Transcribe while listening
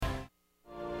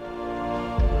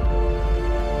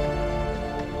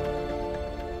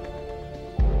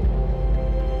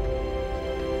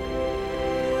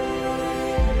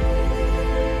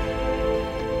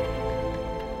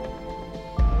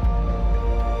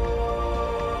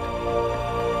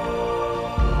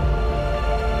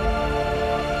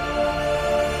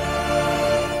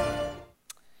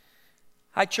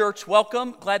Hi, church.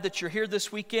 Welcome. Glad that you're here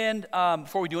this weekend.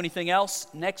 Before we do anything else,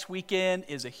 next weekend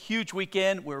is a huge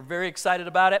weekend. We're very excited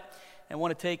about it and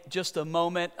want to take just a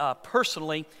moment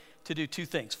personally to do two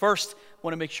things. First,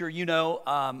 want to make sure you know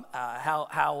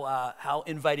how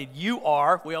invited you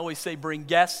are. We always say bring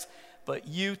guests, but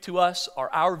you to us are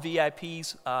our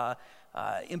VIPs.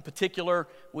 In particular,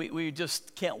 we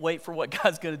just can't wait for what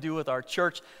God's going to do with our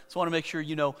church. So I want to make sure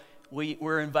you know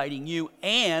we're inviting you,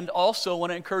 and also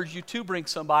want to encourage you to bring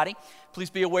somebody. Please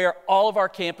be aware, all of our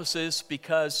campuses,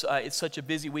 because it's such a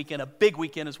busy weekend, a big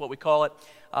weekend is what we call it,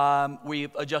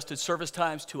 we've adjusted service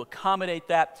times to accommodate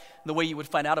that. And the way you would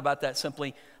find out about that,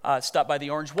 simply stop by the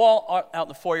Orange Wall out in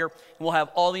the foyer, and we'll have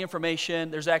all the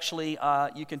information. There's actually,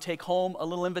 you can take home a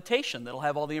little invitation that'll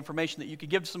have all the information that you could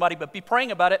give to somebody, but be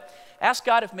praying about it. Ask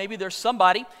God if maybe there's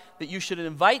somebody that you should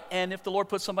invite, and if the Lord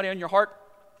puts somebody on your heart,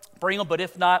 bring them. But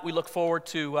if not, we look forward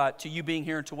to you being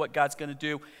here and to what God's going to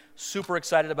do. Super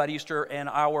excited about Easter, and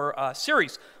our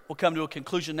series will come to a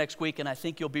conclusion next week, and I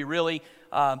think you'll be really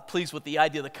pleased with the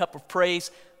idea of the cup of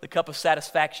praise, the cup of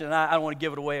satisfaction, and I don't want to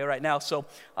give it away right now, so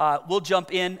we'll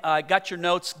jump in. Got your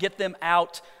notes, get them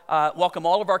out. Welcome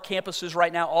all of our campuses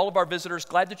right now, all of our visitors.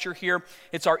 Glad that you're here.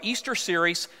 It's our Easter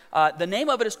series. The name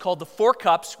of it is called The Four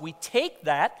Cups. We take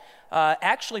that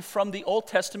actually from the Old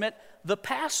Testament, the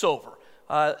Passover.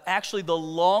 Actually, the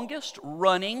longest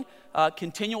running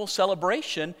continual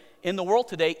celebration in the world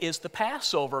today is the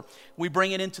Passover. We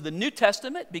bring it into the New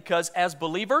Testament because as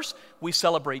believers, we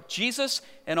celebrate Jesus.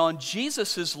 And on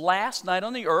Jesus' last night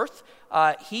on the earth,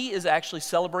 he is actually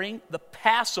celebrating the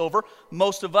Passover.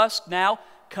 Most of us now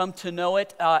come to know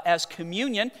it as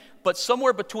communion. But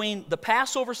somewhere between the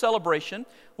Passover celebration,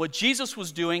 what Jesus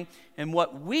was doing, and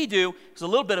what we do is a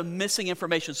little bit of missing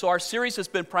information. So our series has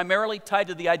been primarily tied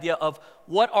to the idea of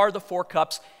what are the four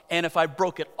cups. And if I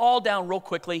broke it all down real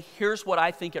quickly, here's what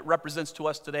I think it represents to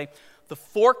us today. The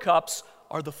four cups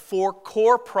are the four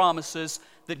core promises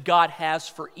that God has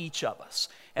for each of us.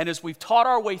 And as we've taught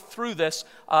our way through this,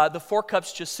 the four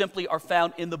cups just simply are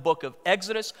found in the book of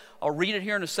Exodus. I'll read it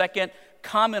here in a second,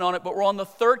 comment on it, but we're on the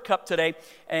third cup today,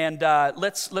 and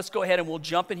let's go ahead and we'll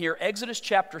jump in here. Exodus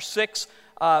chapter 6,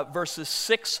 verses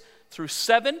 6 through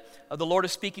 7. The Lord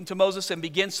is speaking to Moses and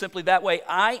begins simply that way: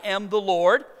 I am the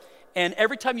Lord. And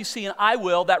every time you see an I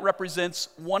will, that represents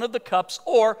one of the cups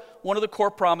or one of the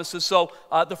core promises. So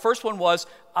the first one was,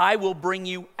 I will bring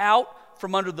you out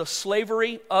from under the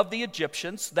slavery of the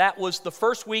Egyptians. That was the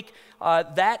first week.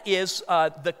 That is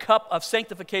the cup of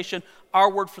sanctification. Our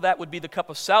word for that would be the cup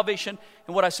of salvation.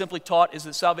 And what I simply taught is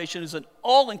that salvation is an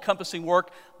all-encompassing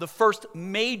work, the first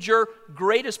major,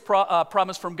 greatest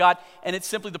promise from God. And it's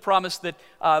simply the promise that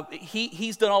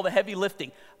He's done all the heavy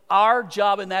lifting. Our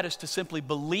job in that is to simply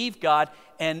believe God,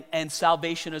 and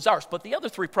salvation is ours. But the other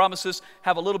three promises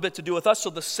have a little bit to do with us. So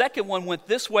the second one went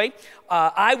this way: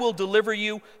 I will deliver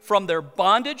you from their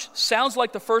bondage. Sounds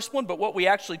like the first one, but what we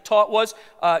actually taught was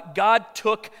God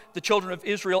took the children of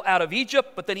Israel out of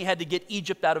Egypt, but then He had to get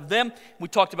Egypt out of them. We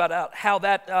talked about how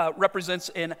that represents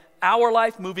in our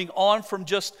life, moving on from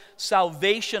just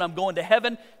salvation, I'm going to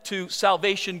heaven, to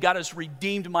salvation, God has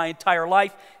redeemed my entire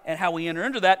life, and how we enter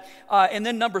into that. And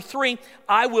then number 3,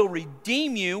 I will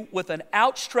redeem you with an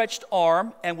outstretched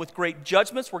arm and with great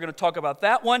judgments. We're going to talk about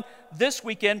that one this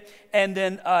weekend. And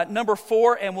then number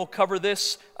 4, and we'll cover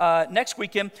this next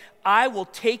weekend, I will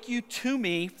take you to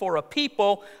me for a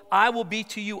people. I will be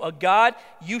to you a God.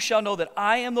 You shall know that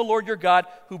I am the Lord your God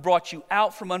who brought you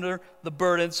out from under the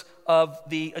burdens of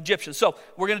the Egyptians. So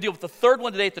we're going to deal with the third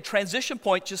one today at the transition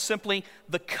point, just simply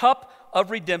the cup of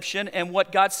redemption. And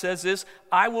what God says is,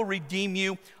 I will redeem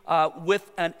you with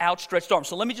an outstretched arm.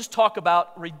 So let me just talk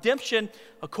about redemption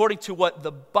according to what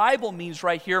the Bible means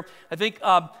right here. I think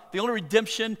the only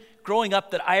redemption growing up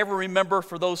that I ever remember,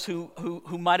 for those who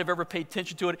might have ever paid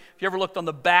attention to it, if you ever looked on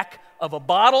the back of a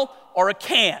bottle or a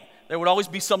can, there would always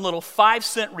be some little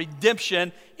 5-cent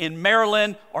redemption in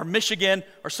Maryland or Michigan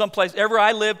or someplace. Ever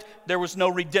I lived, there was no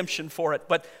redemption for it.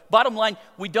 But bottom line,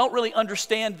 we don't really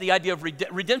understand the idea of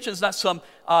redemption. Is not some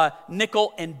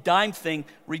nickel and dime thing.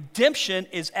 Redemption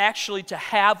is actually to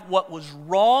have what was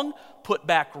wrong put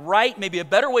back right. Maybe a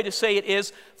better way to say it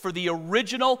is for the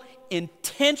original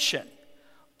intention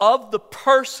of the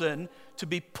person to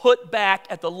be put back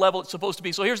at the level it's supposed to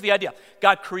be. So here's the idea.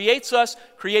 God creates us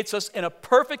in a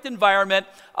perfect environment.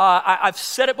 I've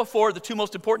said it before, the two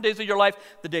most important days of your life: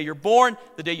 the day you're born,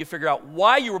 the day you figure out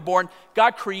why you were born.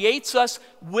 God creates us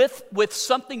with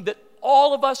something that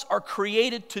all of us are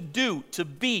created to do, to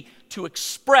be, to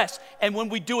express. And when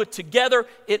we do it together,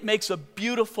 it makes a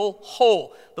beautiful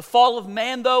whole. The fall of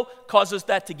man, though, causes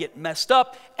that to get messed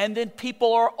up, and then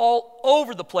people are all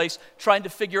over the place trying to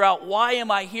figure out, why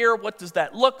am I here? What does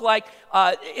that look like?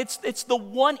 It's the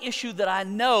one issue that I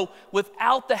know,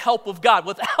 without the help of God,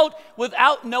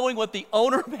 without knowing what the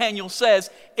owner manual says,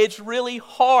 it's really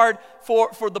hard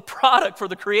for the product, for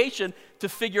the creation, to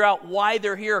figure out why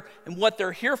they're here and what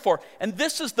they're here for. And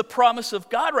this is the promise of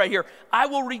God right here. I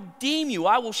will redeem you.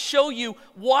 I will show you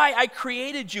why I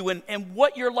created you and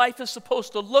what your life is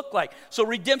supposed to look like. So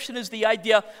redemption is the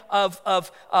idea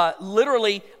of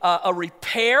literally a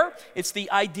repair. It's the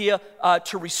idea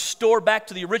to restore back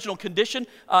to the original condition.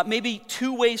 Maybe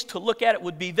two ways to look at it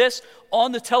would be this.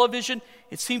 On the television,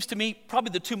 it seems to me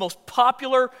probably the two most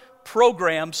popular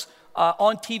programs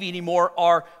on TV anymore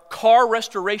are car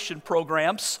restoration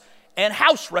programs and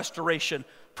house restoration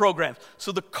programs.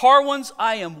 So the car ones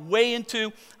I am way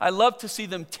into. I love to see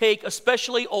them take,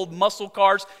 especially old muscle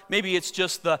cars. Maybe it's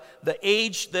just the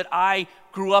age that I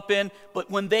grew up in, but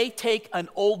when they take an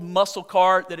old muscle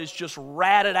car that is just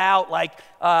ratted out like,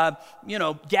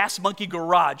 Gas Monkey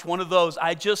Garage, one of those,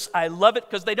 I love it,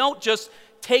 because they don't just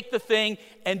take the thing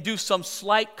and do some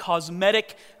slight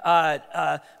cosmetic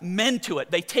mend to it.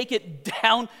 They take it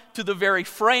down to the very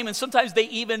frame, and sometimes they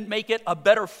even make it a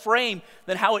better frame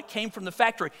than how it came from the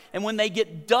factory. And when they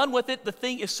get done with it, the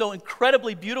thing is so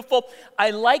incredibly beautiful.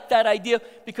 I like that idea,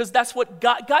 because that's what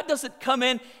God doesn't come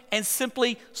in and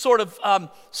simply sort of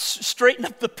straighten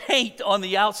up the paint on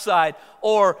the outside,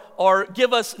 or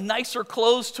give us nicer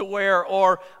clothes to wear,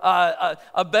 or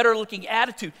a better looking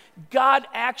attitude. God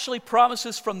actually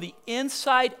promises from the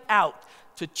inside out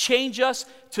to change us,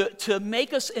 to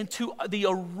make us into the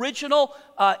original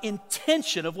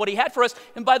intention of what he had for us.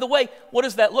 And by the way, what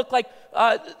does that look like?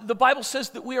 The Bible says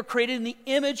that we are created in the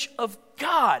image of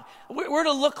God. We're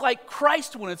to look like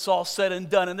Christ when it's all said and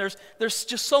done. And there's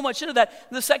just so much into that.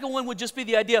 And the second one would just be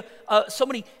the idea, so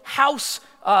many house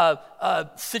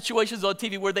situations on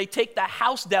TV where they take the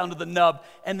house down to the nub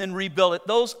and then rebuild it.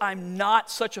 Those I'm not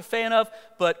such a fan of,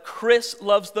 but Chris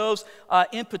loves those.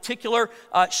 In particular,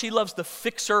 she loves the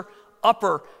Fixer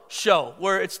Upper show,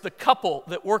 where it's the couple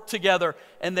that work together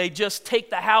and they just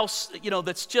take the house,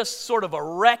 that's just sort of a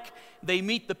wreck. They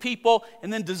meet the people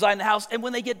and then design the house. And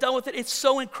when they get done with it, it's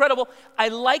so incredible. I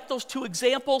like those two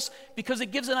examples because it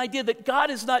gives an idea that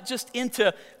God is not just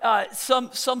into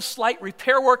some slight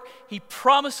repair work. He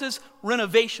promises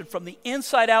renovation from the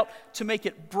inside out to make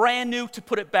it brand new, to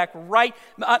put it back right.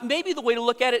 Maybe the way to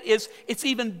look at it is it's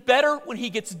even better when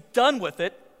he gets done with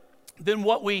it than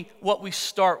what we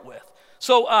start with.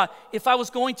 So if I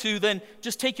was going to then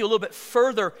just take you a little bit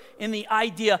further in the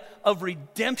idea of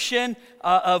redemption,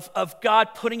 of God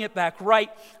putting it back right,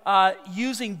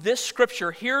 using this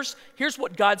scripture, here's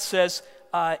what God says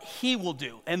he will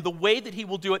do, and the way that he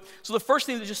will do it. So the first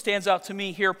thing that just stands out to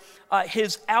me here,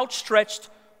 his outstretched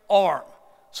arm.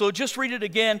 So just read it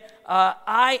again.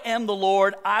 I am the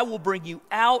Lord. I will bring you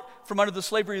out from under the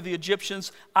slavery of the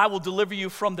Egyptians. I will deliver you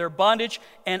from their bondage,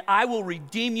 and I will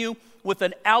redeem you with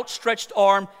an outstretched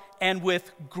arm and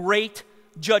with great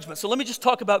judgment. So let me just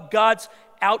talk about God's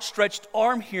outstretched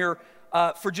arm here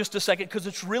for just a second, because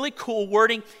it's really cool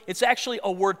wording. It's actually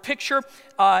a word picture,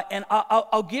 and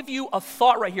I'll give you a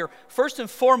thought right here. First and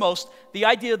foremost, the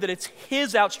idea that it's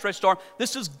his outstretched arm.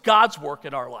 This is God's work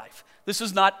in our life. This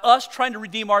is not us trying to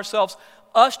redeem ourselves,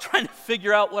 us trying to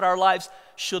figure out what our lives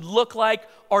should look like,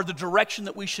 or the direction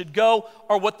that we should go,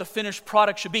 or what the finished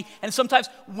product should be. And sometimes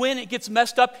when it gets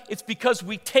messed up, it's because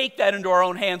we take that into our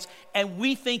own hands and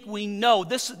we think we know.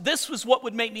 This was what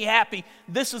would make me happy.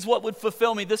 This is what would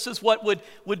fulfill me. This is what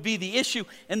would be the issue.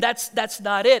 And that's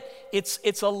not it.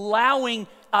 It's allowing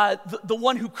the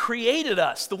one who created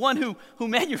us, the one who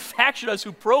manufactured us,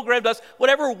 who programmed us,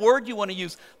 whatever word you want to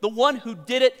use, the one who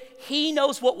did it, he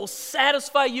knows what will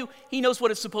satisfy you. He knows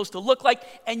what it's supposed to look like,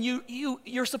 and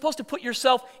you're supposed to put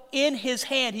yourself in his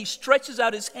hand. He stretches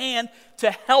out his hand to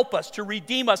help us, to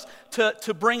redeem us,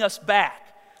 to bring us back.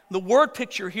 The word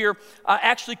picture here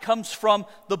actually comes from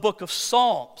the book of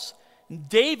Psalms.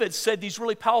 David said these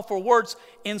really powerful words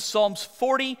in Psalms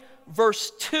 40,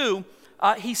 verse 2.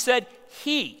 He said,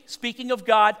 he, speaking of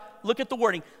God, look at the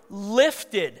wording,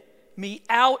 lifted me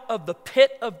out of the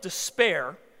pit of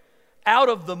despair, out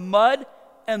of the mud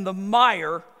and the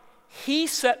mire. He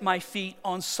set my feet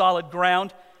on solid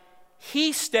ground.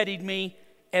 He steadied me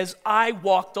as I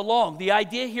walked along. The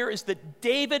idea here is that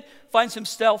David finds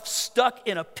himself stuck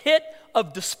in a pit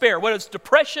of despair, whether it's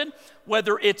depression,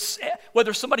 whether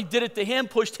somebody did it to him,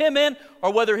 pushed him in,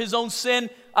 or whether his own sin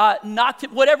knocked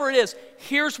him, whatever it is.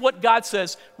 Here's what God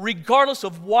says: regardless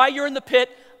of why you're in the pit,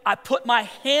 I put my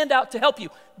hand out to help you.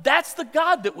 That's the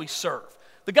God that we serve.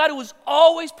 The God who is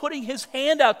always putting his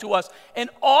hand out to us and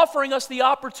offering us the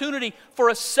opportunity for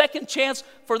a second chance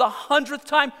for the 100th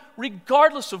time,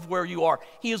 regardless of where you are.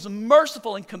 He is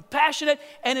merciful and compassionate,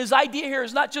 and his idea here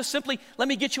is not just simply, let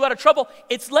me get you out of trouble.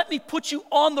 It's let me put you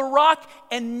on the rock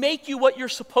and make you what you're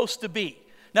supposed to be.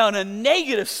 Now, in a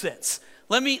negative sense,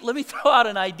 let me throw out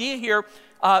an idea here.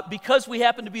 Because we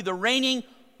happen to be the reigning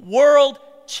world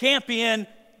champion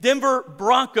Denver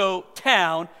Bronco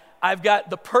town, I've got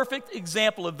the perfect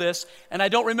example of this, and I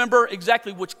don't remember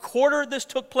exactly which quarter this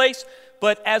took place,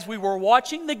 but as we were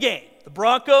watching the game, the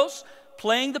Broncos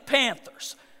playing the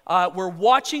Panthers, we're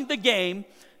watching the game,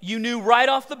 you knew right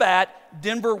off the bat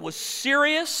Denver was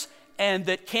serious and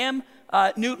that Cam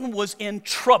Newton was in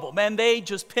trouble. Man, they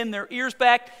just pinned their ears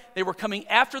back. They were coming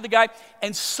after the guy,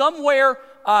 and somewhere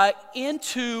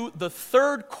into the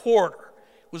third quarter,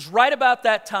 it was right about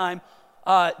that time,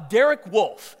 Derek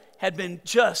Wolfe had been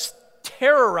just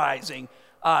terrorizing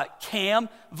Cam.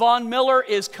 Von Miller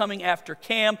is coming after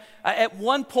Cam. At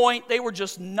one point, they were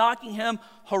just knocking him,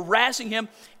 harassing him,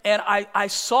 and I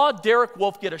saw Derek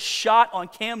Wolfe get a shot on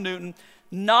Cam Newton,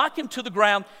 knock him to the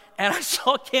ground, and I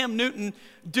saw Cam Newton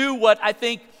do what I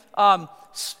think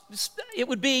it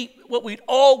would be what we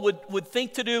all would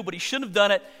think to do, but he shouldn't have done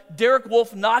it. Derek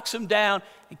Wolfe knocks him down,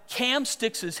 and Cam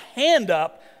sticks his hand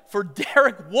up for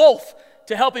Derek Wolfe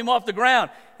to help him off the ground.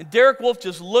 And Derek Wolfe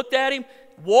just looked at him,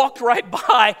 walked right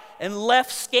by, and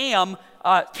left Cam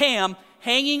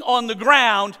hanging on the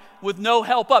ground with no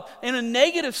help up. In a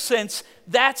negative sense,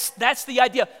 that's the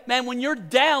idea. Man, when you're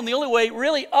down, the only way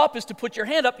really up is to put your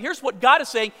hand up. Here's what God is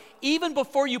saying. Even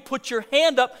before you put your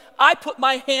hand up, I put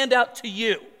my hand out to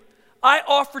you. I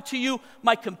offer to you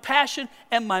my compassion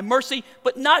and my mercy,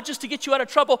 but not just to get you out of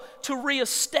trouble, to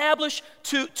reestablish,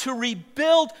 to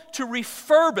rebuild, to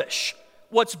refurbish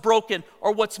what's broken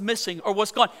or what's missing or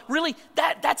what's gone. Really,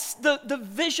 that's the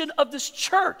vision of this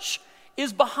church,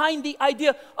 is behind the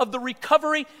idea of the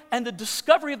recovery and the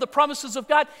discovery of the promises of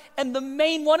God. And the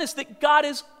main one is that God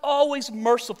is always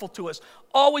merciful to us,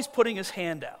 always putting his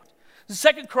hand out.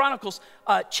 2 Chronicles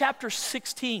chapter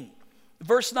 16,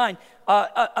 verse 9.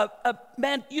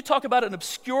 Man, you talk about an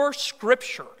obscure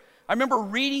scripture. I remember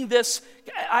reading this,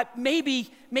 maybe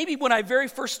when I very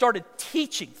first started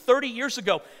teaching 30 years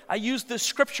ago, I used this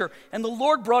scripture, and the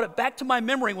Lord brought it back to my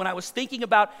memory when I was thinking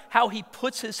about how he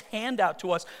puts his hand out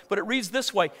to us. But it reads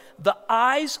this way: the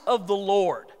eyes of the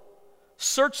Lord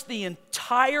search the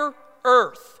entire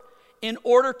earth in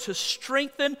order to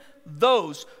strengthen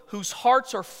those whose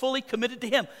hearts are fully committed to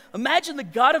him. Imagine the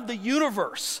God of the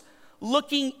universe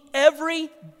looking every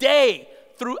day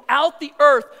throughout the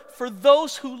earth for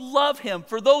those who love him,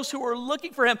 for those who are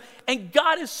looking for him. And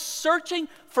God is searching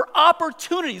for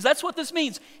opportunities. That's what this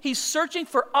means. He's searching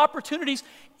for opportunities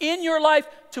in your life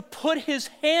to put his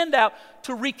hand out,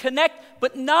 to reconnect,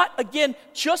 but not, again,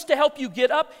 just to help you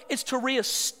get up. It's to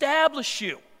reestablish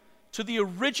you to the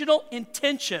original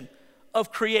intention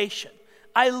of creation.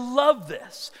 I love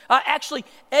this. Actually,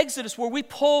 Exodus, where we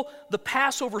pull the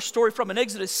Passover story from in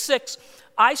Exodus 6,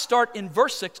 I start in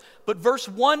verse 6, but verse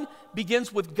 1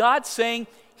 begins with God saying,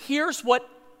 here's what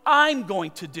I'm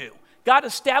going to do. God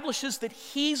establishes that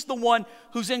he's the one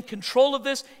who's in control of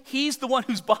this. He's the one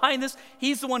who's behind this.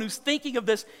 He's the one who's thinking of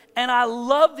this. And I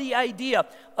love the idea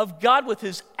of God with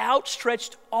his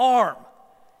outstretched arm,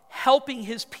 helping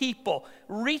his people,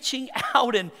 reaching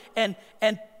out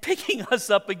and picking us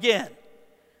up again.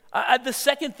 The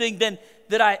second thing then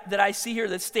that I see here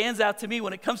that stands out to me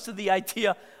when it comes to the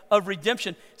idea of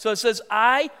redemption. So it says,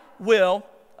 I will,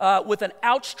 with an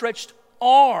outstretched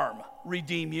arm,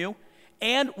 redeem you,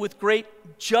 and with great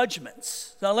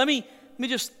judgments. Now let me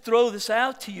just throw this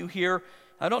out to you here.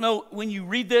 I don't know, when you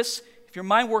read this, if your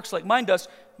mind works like mine does,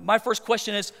 my first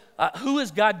question is, who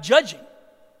is God judging?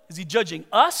 Is he judging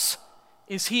us?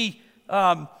 Is he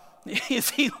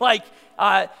like,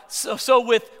 so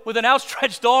with an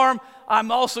outstretched arm,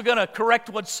 I'm also going to correct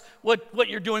what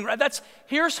you're doing right?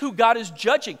 Here's who God is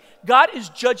judging. God is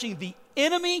judging the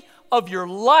enemy of your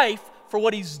life for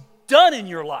what he's done in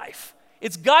your life.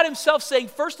 It's God himself saying,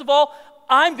 first of all,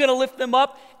 I'm going to lift them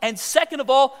up, and second of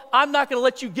all, I'm not going to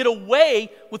let you get away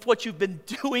with what you've been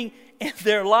doing in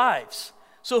their lives.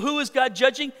 So who is God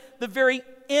judging? The very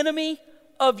enemy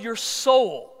of your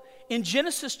soul. In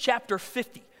Genesis chapter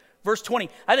 50, verse 20,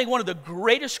 I think one of the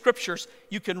greatest scriptures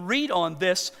you can read on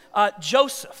this,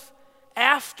 Joseph,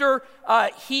 after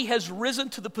he has risen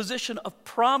to the position of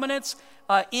prominence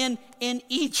in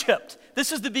Egypt.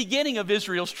 This is the beginning of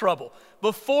Israel's trouble.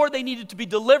 Before they needed to be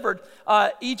delivered,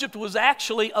 Egypt was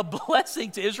actually a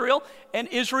blessing to Israel, and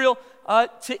Israel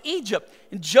to Egypt.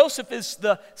 And Joseph is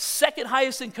the second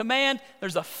highest in command.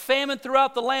 There's a famine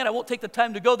throughout the land. I won't take the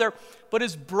time to go there. But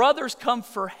his brothers come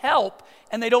for help,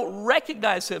 and they don't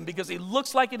recognize him because he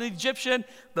looks like an Egyptian,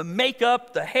 the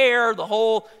makeup, the hair, the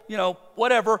whole,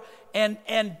 whatever. And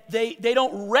they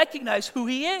don't recognize who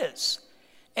he is.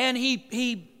 And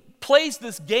he plays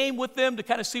this game with them to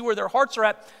kind of see where their hearts are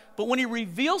at. But when he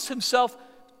reveals himself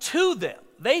to them,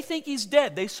 they think he's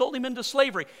dead. They sold him into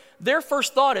slavery. Their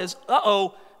first thought is,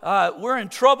 we're in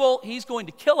trouble. He's going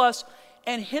to kill us.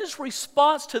 And his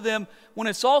response to them, when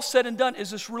it's all said and done,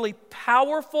 is this really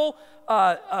powerful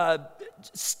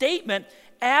statement.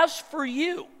 As for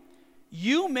you,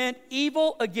 you meant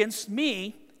evil against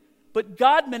me, but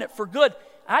God meant it for good.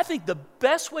 I think the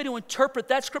best way to interpret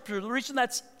that scripture, the reason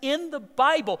that's in the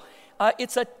Bible,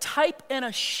 it's a type and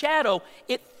a shadow.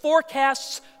 It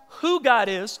forecasts who God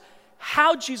is,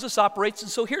 how Jesus operates. And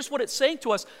so here's what it's saying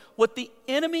to us. What the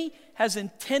enemy has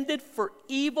intended for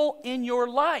evil in your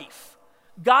life,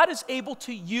 God is able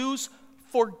to use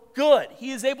for good.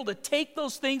 He is able to take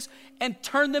those things and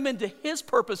turn them into his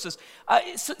purposes.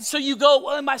 So you go,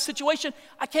 well, in my situation,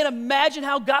 I can't imagine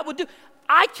how God would do.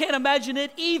 I can't imagine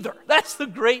it either. That's the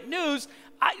great news.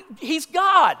 He's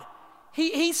God.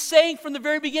 He's saying from the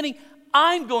very beginning,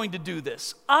 I'm going to do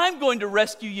this. I'm going to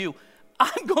rescue you.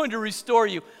 I'm going to restore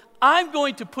you. I'm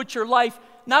going to put your life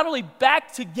not only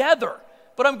back together,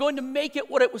 but I'm going to make it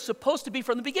what it was supposed to be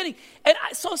from the beginning. And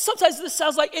so sometimes this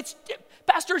sounds like,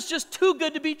 Pastor, it's just too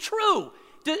good to be true.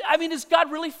 Does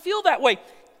God really feel that way?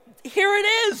 Here it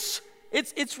is.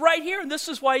 It's right here, and this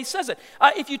is why he says it.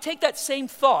 If you take that same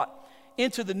thought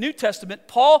into the New Testament,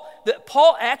 Paul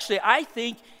actually, I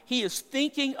think he is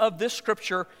thinking of this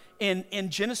scripture in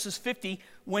Genesis 50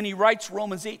 when he writes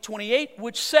Romans 8:28,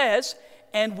 which says,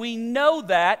 and we know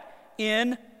that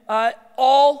in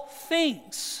all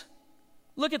things.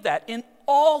 Look at that, in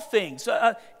all things,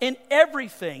 in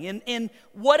everything, in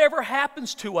whatever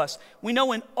happens to us. We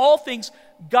know in all things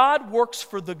God works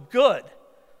for the good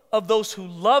of those who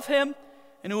love him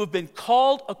and who have been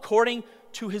called according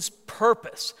to his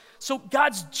purpose. So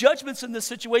God's judgments in this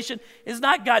situation is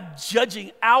not God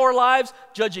judging our lives,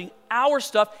 judging our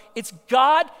stuff. It's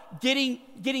God getting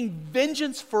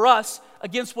vengeance for us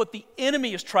against what the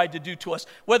enemy has tried to do to us.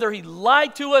 Whether he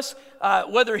lied to us,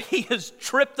 whether he has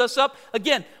tripped us up.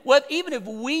 Again, even if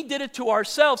we did it to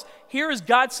ourselves, here is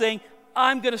God saying,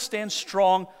 I'm going to stand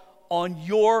strong on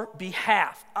your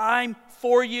behalf. I'm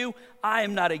for you. I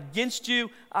am not against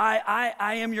you. I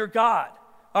am your God.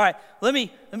 All right, let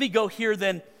me go here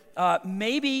then.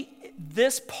 Maybe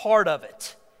this part of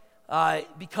it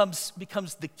becomes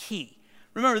the key.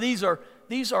 Remember, these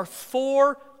are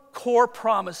four core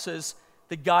promises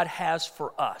that God has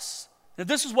for us. If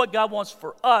this is what God wants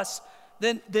for us,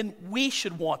 then we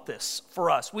should want this for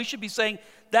us. We should be saying,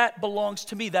 that belongs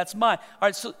to me, that's mine. All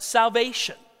right, so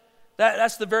salvation,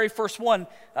 that's the very first one.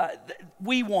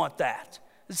 We want that.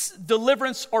 It's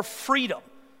deliverance or freedom,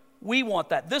 we want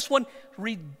that. This one,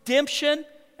 redemption,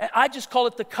 I just call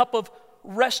it the cup of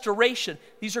restoration.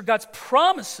 These are God's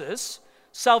promises.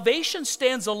 Salvation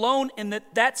stands alone in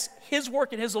that's his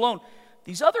work and his alone.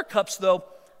 These other cups, though,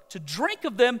 to drink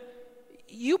of them,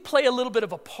 you play a little bit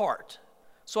of a part.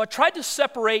 So I tried to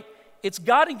separate, it's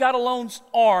God and God alone's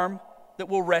arm that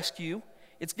will rescue.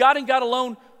 It's God and God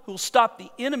alone who will stop the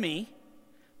enemy.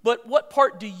 But what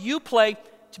part do you play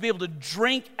to be able to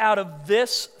drink out of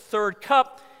this third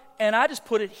cup? And I just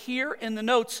put it here in the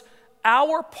notes.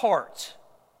 Our part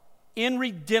in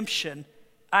redemption,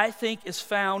 I think, is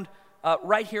found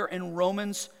right here in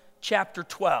Romans chapter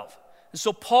 12. And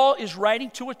so Paul is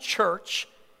writing to a church,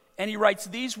 and he writes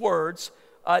these words,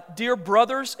 dear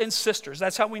brothers and sisters.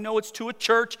 That's how we know it's to a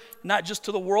church, not just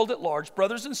to the world at large.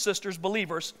 Brothers and sisters,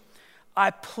 believers,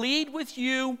 I plead with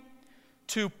you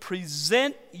to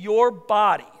present your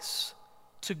bodies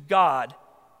to God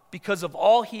because of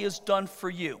all he has done for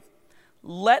you.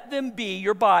 Let them be,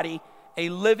 your body, a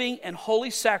living and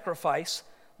holy sacrifice,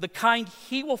 the kind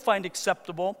he will find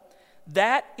acceptable.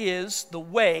 That is the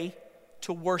way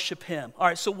to worship him. All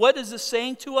right, so what is this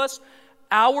saying to us?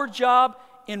 Our job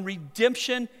in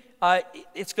redemption,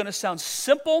 it's going to sound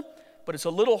simple, but it's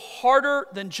a little harder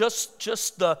than just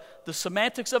the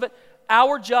semantics of it.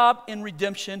 Our job in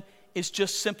redemption is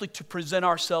just simply to present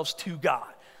ourselves to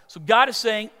God. So God is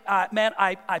saying, man,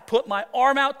 I put my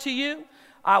arm out to you.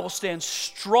 I will stand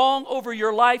strong over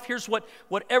your life. Here's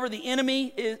whatever the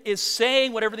enemy is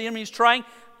saying, whatever the enemy is trying,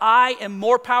 I am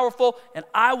more powerful, and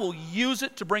I will use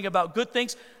it to bring about good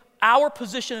things. Our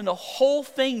position in the whole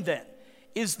thing then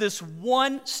is this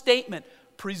one statement: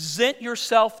 present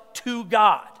yourself to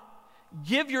God.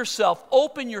 Give yourself,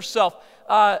 open yourself,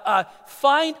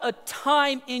 find a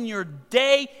time in your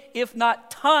day, if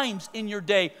not times in your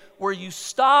day, where you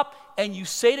stop and you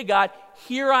say to God,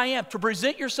 here I am. To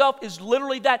present yourself is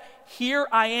literally that, here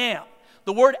I am.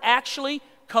 The word actually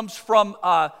comes from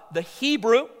the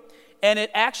Hebrew, and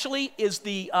it actually is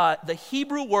the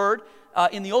Hebrew word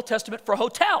in the Old Testament for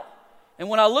hotel. And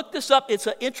when I looked this up, it's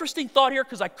an interesting thought here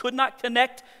because I could not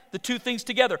connect the two things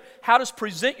together. How does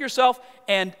present yourself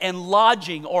and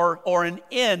lodging or an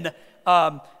inn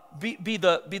be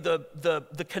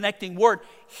the connecting word?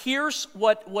 Here's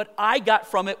what I got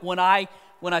from it when I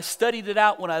studied it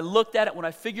out, when I looked at it, when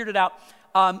I figured it out.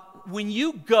 When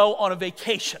you go on a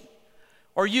vacation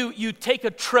or you take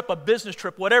a trip, a business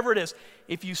trip, whatever it is,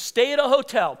 if you stay at a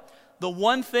hotel, the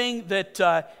one thing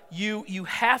that you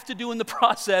have to do in the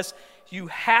process, you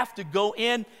have to go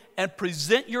in and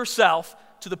present yourself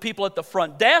to the people at the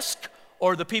front desk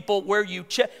or the people where you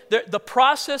check. The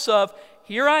process of,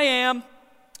 here I am,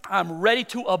 I'm ready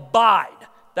to abide.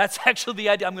 That's actually the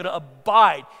idea. I'm going to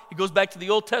abide. It goes back to the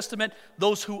Old Testament.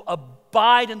 Those who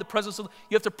abide in the presence of,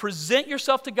 you have to present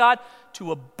yourself to God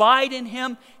to abide in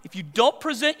Him. If you don't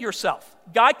present yourself,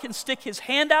 God can stick His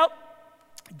hand out.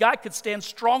 God could stand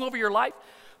strong over your life.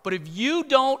 But if you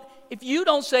don't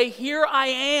say, here I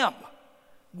am,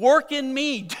 work in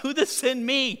me, do this in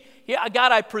me, yeah,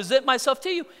 God, I present myself to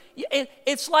you.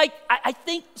 It's like, I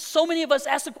think so many of us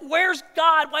ask, where's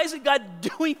God? Why isn't God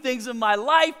doing things in my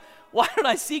life? Why don't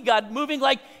I see God moving?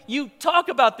 Like, you talk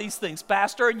about these things,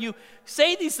 Pastor, and you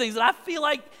say these things, and I feel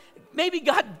like maybe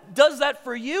God does that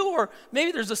for you, or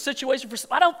maybe there's a situation for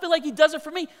some. I don't feel like He does it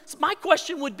for me. So my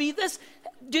question would be this: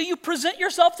 do you present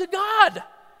yourself to God?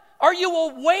 Are you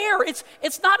aware?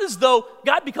 It's not as though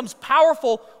God becomes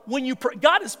powerful when you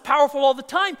God is powerful all the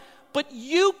time, but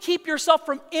you keep yourself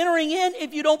from entering in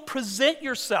if you don't present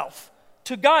yourself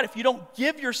to God, if you don't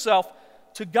give yourself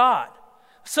to God.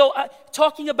 So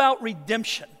talking about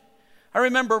redemption, I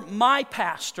remember my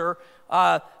pastor,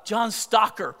 John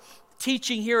Stocker,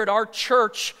 teaching here at our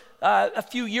church a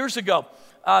few years ago,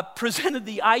 presented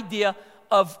the idea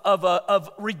of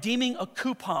redeeming a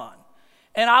coupon.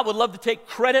 And I would love to take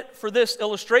credit for this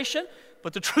illustration,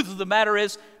 but the truth of the matter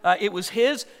is it was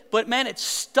his. But man, it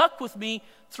stuck with me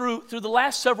through the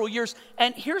last several years.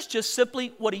 And here's just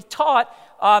simply what he taught.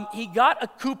 He got a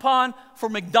coupon for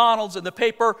McDonald's in the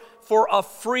paper for a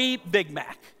free Big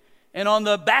Mac. And on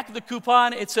the back of the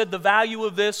coupon, it said the value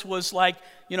of this was like,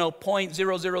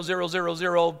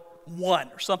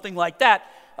 0.000001 or something like that.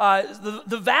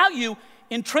 The value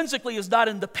intrinsically is not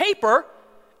in the paper,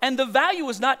 and the value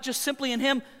is not just simply in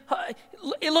him.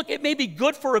 Look, it may be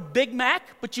good for a Big Mac,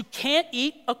 but you can't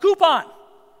eat a coupon.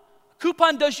 A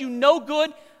coupon does you no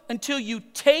good until you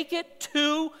take it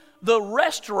to the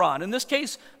restaurant, in this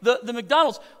case, the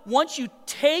McDonald's. Once you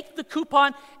take the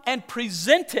coupon and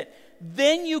present it,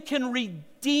 then you can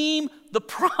redeem the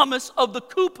promise of the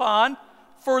coupon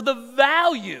for the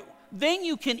value. Then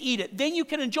you can eat it. Then you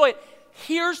can enjoy it.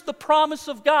 Here's the promise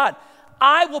of God.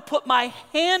 I will put my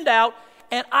hand out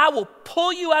and I will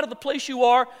pull you out of the place you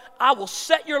are. I will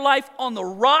set your life on the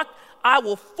rock. I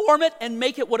will form it and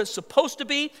make it what it's supposed to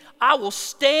be. I will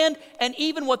stand, and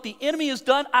even what the enemy has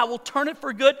done, I will turn it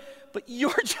for good. But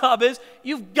your job is,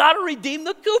 you've got to redeem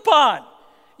the coupon.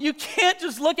 You can't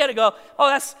just look at it and go, oh,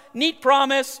 that's neat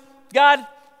promise. God,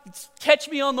 catch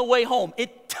me on the way home.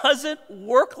 It doesn't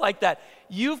work like that.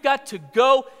 You've got to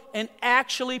go and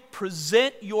actually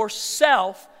present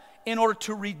yourself in order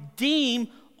to redeem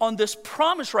on this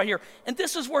promise right here. And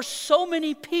this is where so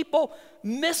many people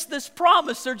miss this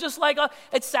promise. They're just like, oh,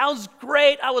 it sounds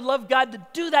great. I would love God to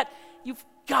do that. You've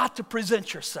got to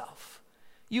present yourself.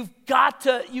 You've got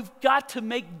to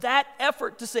make that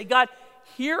effort to say, God,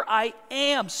 here I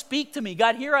am. Speak to me.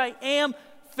 God, here I am.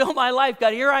 Fill my life.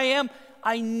 God, here I am.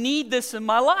 I need this in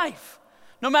my life.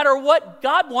 No matter what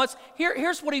God wants,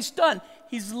 here's what He's done.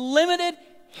 He's limited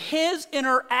His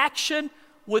interaction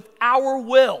with our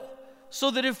will. So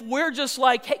that if we're just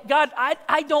like, hey, God,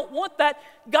 I don't want that,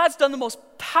 God's done the most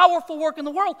powerful work in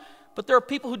the world. But there are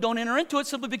people who don't enter into it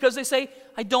simply because they say,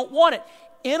 I don't want it.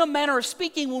 In a manner of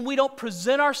speaking, when we don't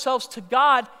present ourselves to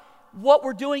God, what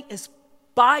we're doing is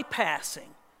bypassing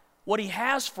what He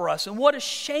has for us. And what a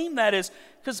shame that is,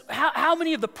 because how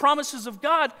many of the promises of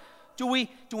God do we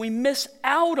miss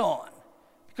out on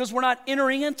because we're not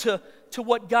entering into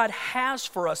what God has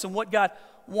for us and what God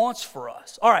wants for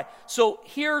us. All right, so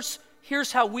here's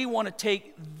how we want to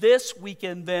take this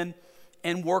weekend then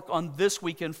and work on this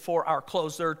weekend for our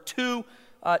close. There are two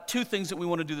things that we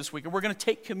want to do this weekend. We're going to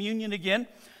take communion again.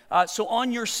 So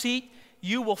on your seat,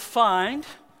 you will find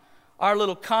our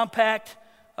little compact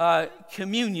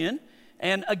communion.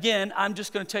 And again, I'm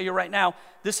just going to tell you right now,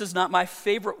 this is not my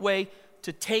favorite way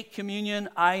to take communion.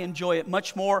 I enjoy it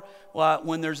much more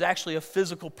when there's actually a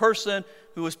physical person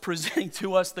who is presenting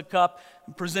to us the cup,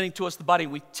 presenting to us the body.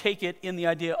 We take it in the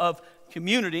idea of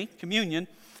communion.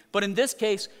 But in this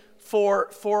case, for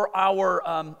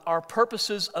our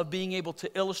purposes of being able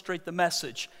to illustrate the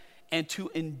message and to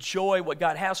enjoy what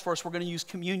God has for us, we're going to use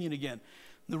communion again.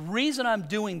 The reason I'm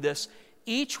doing this,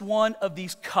 each one of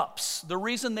these cups, the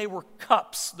reason they were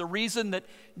cups, the reason that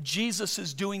Jesus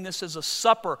is doing this as a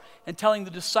supper and telling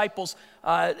the disciples,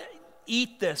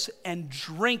 eat this and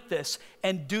drink this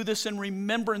and do this in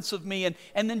remembrance of me.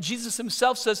 And then Jesus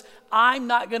himself says, I'm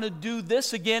not going to do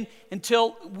this again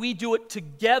until we do it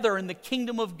together in the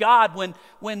kingdom of God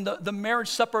when the marriage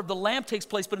supper of the Lamb takes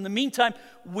place. But in the meantime,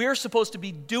 we're supposed to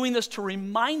be doing this to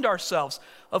remind ourselves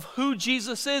of who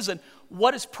Jesus is and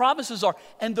what his promises are.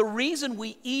 And the reason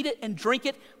we eat it and drink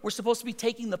it, we're supposed to be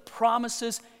taking the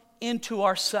promises into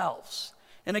ourselves.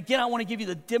 And again, I want to give you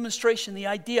the demonstration, the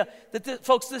idea that,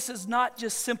 folks, this is not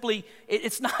just simply,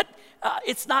 it's not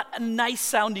a nice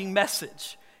sounding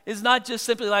message. It's not just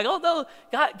simply like, oh, no,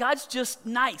 God's just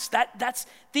nice.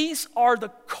 These are the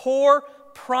core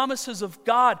promises of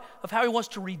God, of how he wants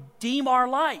to redeem our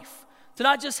life, to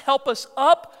not just help us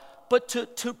up, but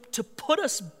to put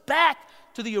us back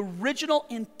to the original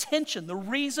intention, the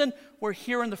reason we're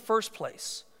here in the first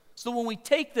place. So when we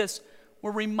take this,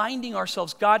 we're reminding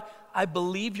ourselves, God, I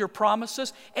believe your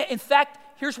promises. In fact,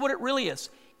 here's what it really is.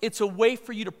 It's a way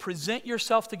for you to present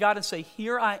yourself to God and say,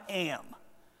 here I am.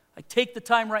 I take the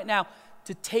time right now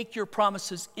to take your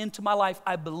promises into my life.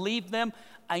 I believe them.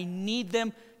 I need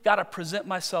them. God, I present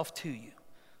myself to you.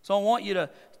 So I want you to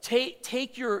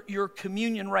take your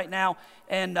communion right now.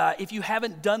 And if you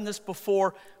haven't done this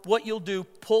before, what you'll do,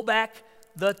 pull back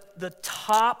the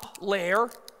top layer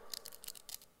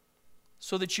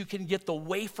so that you can get the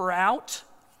wafer out.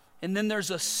 And then there's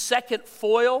a second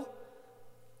foil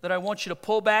that I want you to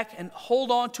pull back and hold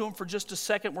on to them for just a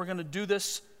second. We're going to do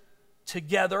this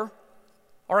together.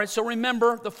 All right, so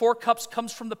remember, the 4 cups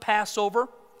comes from the Passover.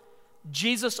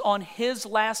 Jesus, on his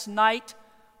last night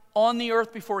on the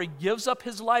earth before he gives up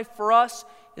his life for us,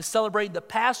 is celebrating the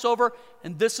Passover.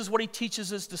 And this is what he teaches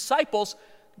his disciples.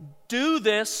 Do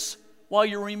this while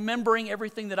you're remembering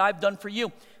everything that I've done for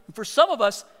you. And for some of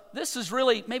us, this is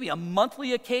really maybe a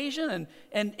monthly occasion,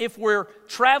 and if we're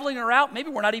traveling or out, maybe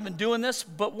we're not even doing this,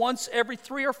 but once every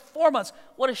 3 or 4 months.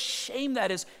 What a shame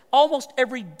that is. Almost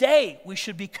every day we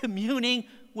should be communing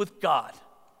with God,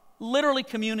 literally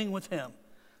communing with him.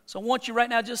 So I want you right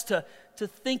now just to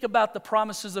think about the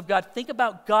promises of God. Think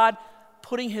about God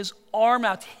putting his arm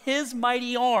out, his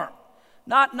mighty arm,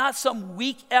 not some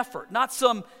weak effort, not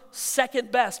some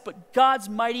second best, but God's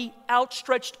mighty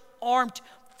outstretched arm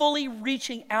fully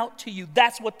reaching out to you.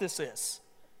 That's what this is.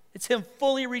 It's him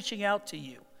fully reaching out to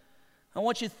you. I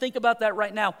want you to think about that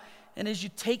right now. And as you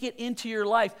take it into your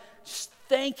life, just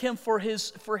thank him for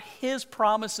his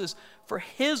promises, for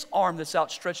his arm that's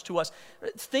outstretched to us.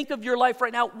 Think of your life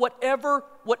right now,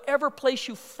 whatever place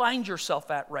you find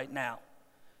yourself at right now,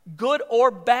 good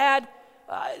or bad,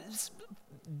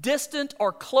 distant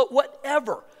or close,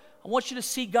 whatever. I want you to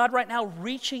see God right now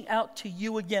reaching out to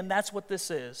you again. That's what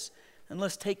this is. And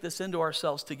let's take this into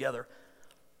ourselves together.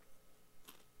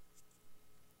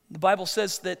 The Bible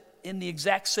says that in the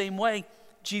exact same way,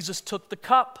 Jesus took the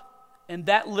cup. And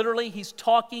that literally, it's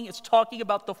talking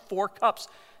about the 4 cups.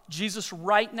 Jesus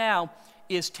right now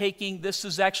is taking, this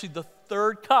is actually the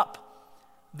 3rd cup,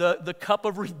 the cup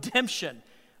of redemption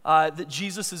that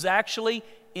Jesus is actually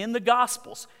in the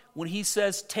Gospels. When he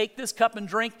says, take this cup and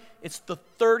drink, it's the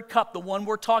 3rd cup, the one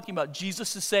we're talking about.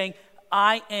 Jesus is saying,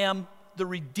 I am the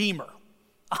Redeemer.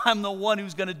 I'm the one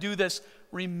who's going to do this.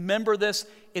 Remember this.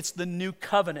 It's the new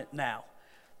covenant now.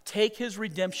 Take his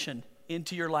redemption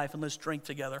into your life and let's drink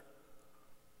together.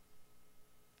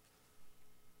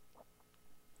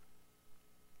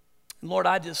 And Lord,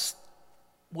 I just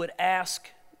would ask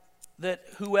that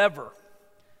whoever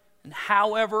and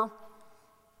however,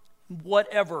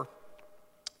 whatever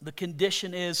the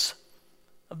condition is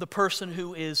of the person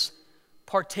who is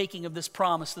partaking of this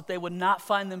promise, that they would not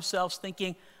find themselves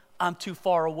thinking, I'm too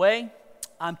far away,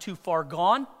 I'm too far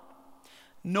gone,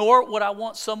 nor would I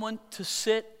want someone to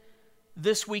sit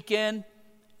this weekend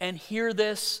and hear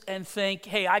this and think,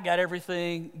 hey, I got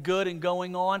everything good and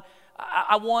going on.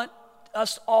 I want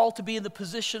us all to be in the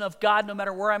position of God, no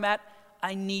matter where I'm at,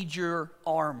 I need your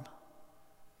arm.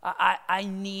 I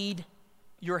need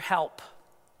your help.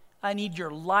 I need your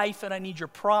life and I need your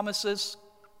promises.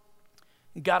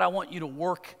 God, I want you to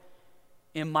work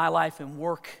in my life and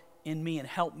work in me and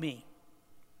help me.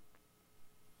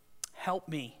 Help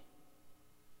me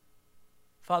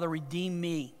Father, redeem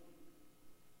me.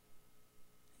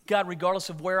 God, regardless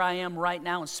of where I am right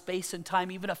now in space and time,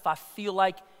 even if I feel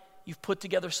like you've put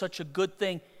together such a good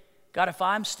thing, God, if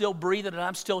I'm still breathing and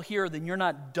I'm still here, then you're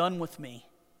not done with me.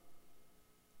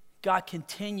 God,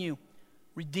 continue,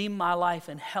 redeem my life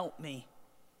and help me.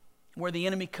 Where the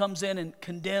enemy comes in and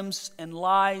condemns and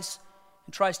lies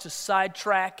and tries to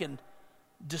sidetrack and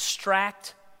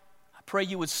distract, I pray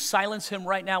you would silence him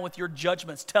right now with your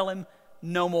judgments. Tell him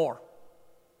no more.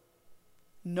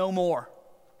 No more.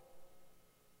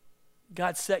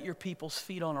 God, set your people's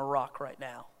feet on a rock right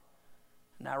now.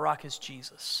 And that rock is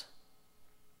Jesus.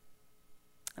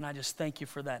 And I just thank you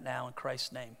for that now in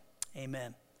Christ's name.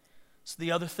 Amen. So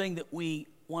the other thing that we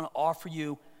want to offer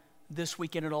you this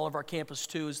weekend at all of our campus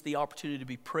too is the opportunity to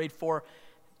be prayed for.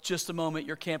 Just a moment,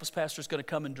 your campus pastor is going to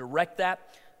come and direct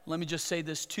that. Let me just say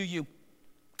this to you.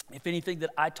 If anything that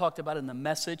I talked about in the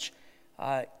message,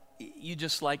 you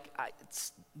just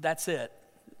that's it.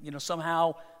 You know,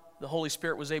 somehow the Holy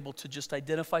Spirit was able to just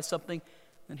identify something.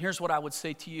 And here's what I would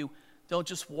say to you. Don't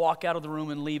just walk out of the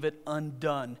room and leave it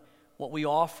undone. What we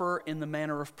offer in the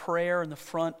manner of prayer in the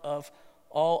front of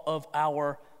all of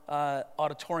our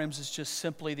auditoriums is just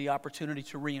simply the opportunity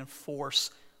to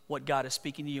reinforce what God is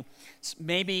speaking to you.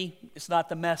 Maybe it's not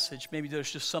the message. Maybe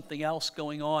there's just something else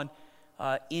going on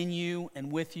in you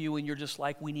and with you, and you're just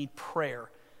like, we need prayer.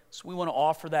 So we want to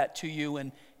offer that to you,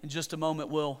 and in just a moment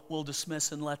we'll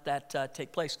dismiss and let that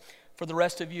take place. For the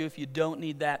rest of you, if you don't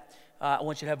need that, I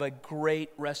want you to have a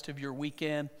great rest of your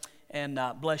weekend, and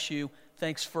bless you.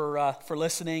 Thanks for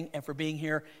listening and for being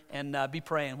here, and be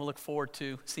praying. We'll look forward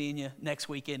to seeing you next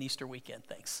weekend, Easter weekend.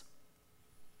 Thanks.